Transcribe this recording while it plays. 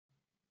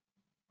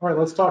All right,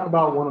 let's talk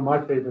about one of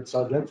my favorite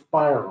subjects,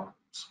 firearms.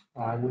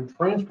 When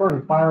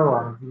transferring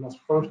firearms, you must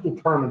first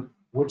determine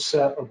which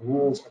set of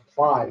rules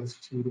applies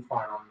to the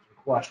firearms in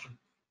question.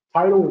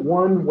 Title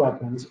I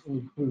weapons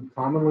include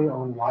commonly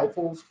owned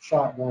rifles,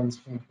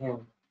 shotguns, and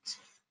handguns.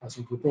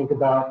 So if you think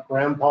about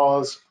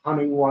grandpa's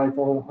hunting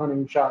rifle,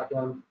 hunting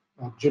shotgun,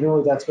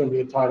 generally that's going to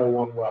be a Title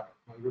I weapon.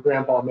 Your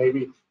grandpa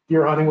maybe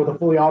deer hunting with a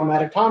fully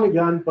automatic Tommy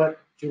gun, but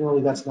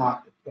generally that's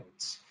not the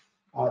case.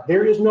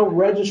 There is no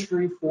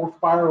registry for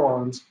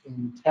firearms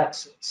in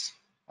Texas.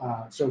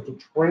 So to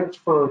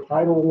transfer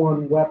Title I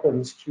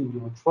weapons to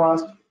your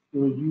trust,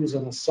 you would use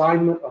an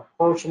assignment of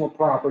personal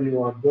property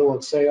or a bill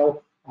of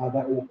sale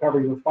that will cover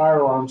your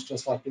firearms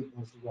just like it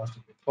does the rest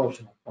of your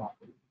personal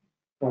property.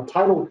 Now,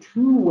 Title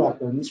II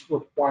weapons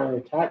require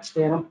a tax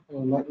stamp,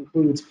 and that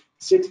includes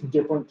 6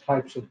 different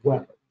types of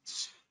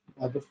weapons.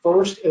 The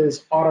first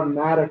is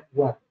automatic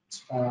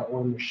weapons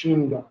or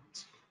machine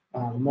guns.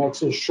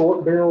 Next is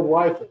short-barreled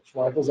rifles,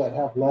 rifles that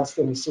have less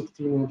than a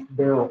 16-inch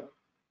barrel.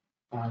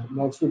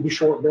 Next would be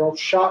short-barreled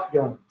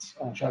shotguns.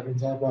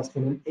 Shotguns have less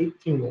than an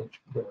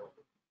 18-inch barrel.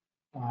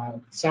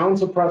 Sound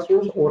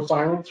suppressors or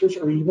silencers,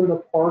 or even the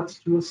parts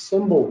to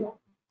assemble one.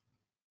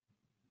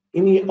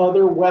 Any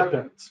other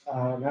weapons,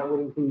 that would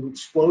include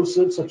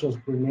explosives such as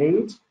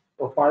grenades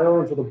or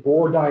firearms with a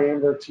bore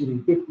diameter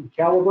exceeding 50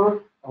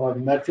 caliber or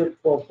metric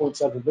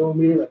 12.7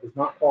 millimeter that does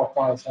not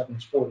qualify as having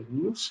sporting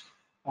use,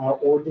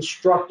 or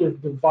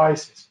destructive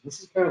devices.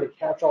 This is kind of a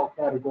catch-all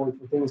category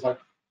for things like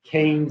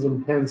canes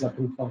and pens that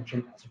can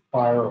function as a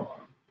firearm.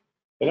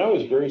 And I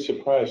was very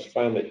surprised to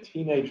find that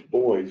teenage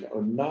boys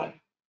are not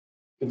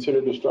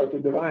considered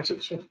destructive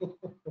devices.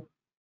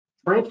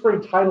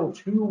 Transferring Title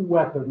II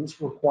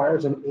weapons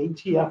requires an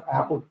ATF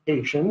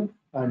application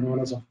known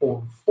as a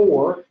Form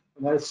 4,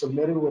 and that is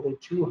submitted with a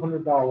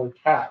 $200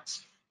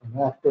 tax.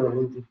 And after a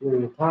lengthy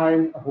period of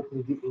time,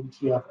 hopefully the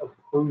ATF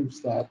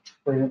approves that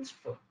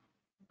transfer.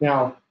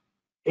 Now,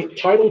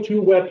 Title II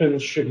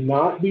weapons should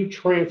not be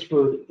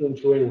transferred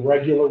into a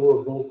regular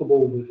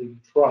revocable living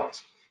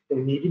trust. They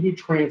need to be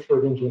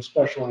transferred into a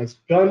specialized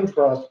gun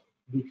trust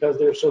because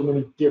there are so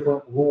many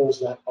different rules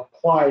that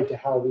apply to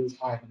how these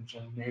items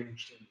are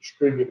managed and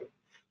distributed.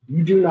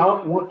 You do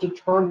not want to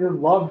turn your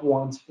loved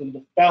ones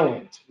into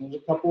felons. There's a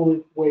couple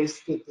of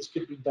ways that this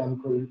could be done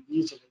pretty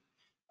easily.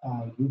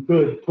 You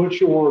could put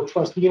your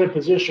trustee in a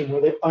position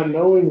where they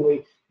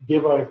unknowingly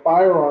give a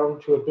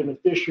firearm to a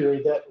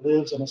beneficiary that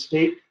lives in a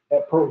state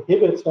that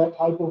prohibits that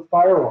type of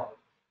firearm.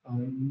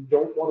 You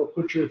don't want to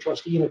put your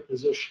trustee in a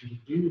position to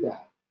do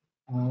that.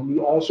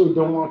 You also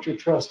don't want your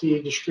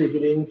trustee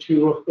distributing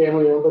to a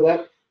family member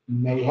that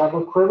may have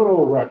a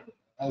criminal record,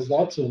 as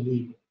that's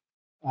illegal.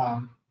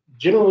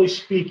 Generally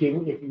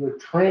speaking, if you are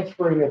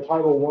transferring a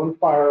Title I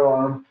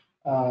firearm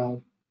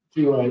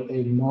to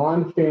a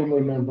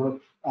non-family member,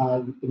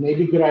 it may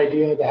be a good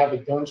idea to have a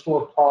gun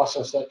store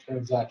process that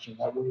transaction.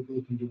 That way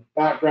they can do a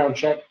background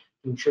check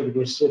to ensure the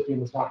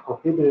recipient is not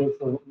prohibited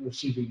from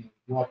receiving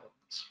weapons.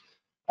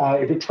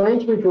 If you're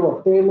transferring to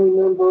a family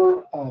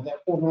member,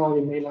 that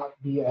formality may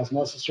not be as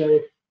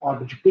necessary,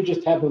 but you could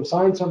just have them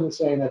sign something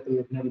saying that they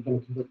have never been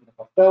convicted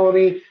of a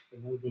felony,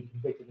 they've never been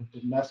convicted of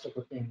domestic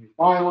or family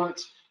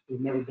violence,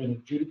 they've never been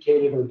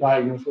adjudicated or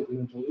diagnosed with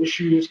mental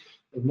issues,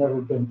 they've never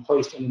been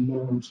placed in a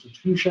mental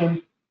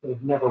institution,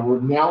 they've never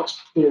renounced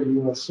their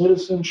U.S.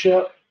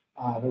 citizenship,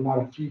 they're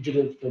not a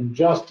fugitive from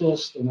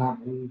justice, they're not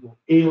an illegal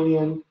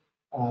alien,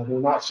 they're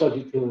not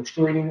subject to a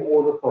restraining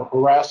order for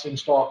harassing,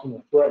 stalking,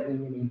 or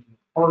threatening an intimate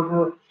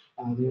partner.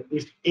 They're at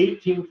least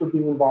 18 for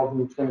being involved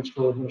in the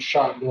transfer of a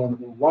shotgun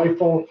or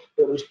rifle.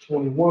 They're at least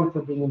 21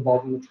 for being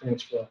involved in the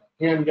transfer of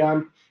a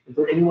handgun. And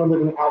for anyone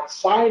living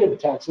outside of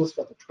Texas,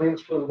 that the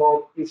transfer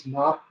involved is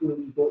not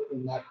illegal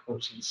in that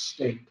person's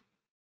state.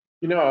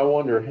 You know, I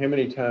wonder how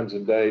many times a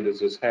day does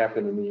this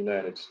happen in the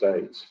United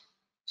States?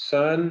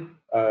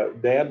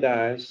 Dad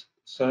dies,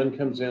 son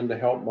comes in to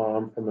help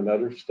mom from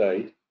another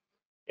state.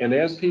 And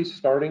as he's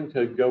starting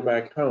to go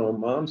back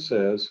home, mom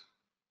says,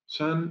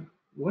 son,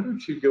 why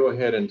don't you go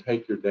ahead and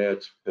take your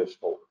dad's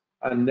pistol?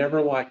 I never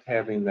liked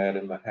having that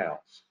in the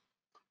house.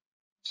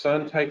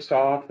 Son takes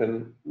off,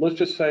 and let's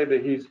just say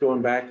that he's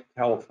going back to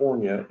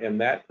California,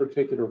 and that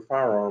particular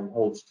firearm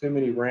holds too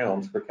many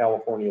rounds for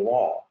California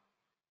law.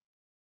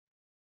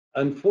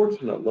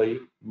 Unfortunately,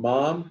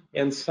 mom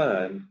and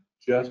son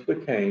just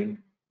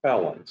became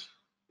felons.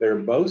 They're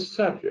both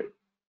subject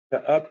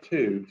to up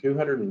to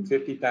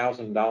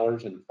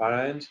 $250,000 in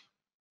fines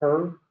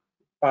per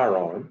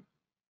firearm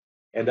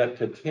and up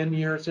to 10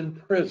 years in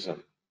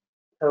prison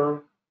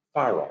per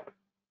firearm.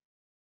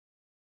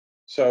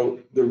 So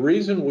the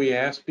reason we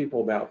ask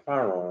people about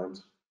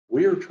firearms,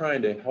 we are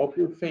trying to help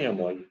your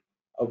family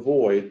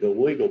avoid the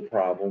legal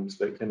problems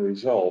that can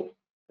result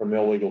from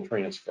illegal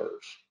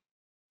transfers.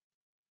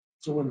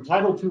 So when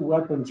Title II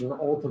weapons are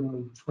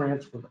ultimately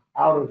transferred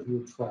out of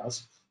your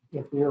trust,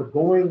 if they are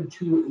going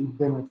to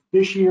a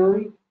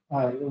beneficiary,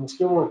 it will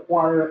still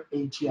require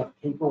ATF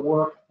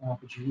paperwork,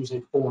 but you use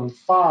a Form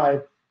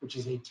 5, which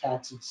is a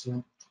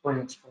tax-exempt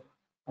transfer.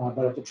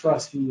 But if the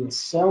trustee is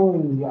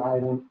selling the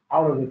item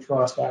out of the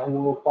trust, that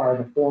will require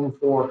the Form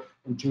 4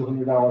 and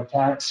 $200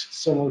 tax,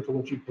 similar to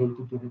what you paid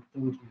to get it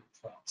into your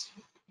trust.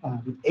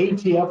 The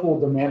ATF will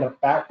demand a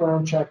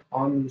background check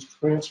on these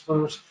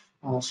transfers.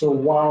 So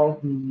while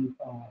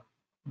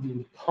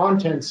the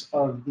contents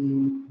of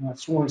the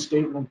sworn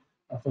statement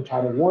for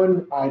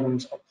Title I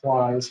items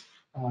applies,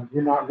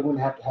 you're not going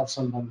to have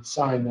somebody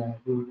sign that.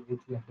 The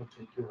ATF will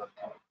take care of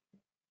that.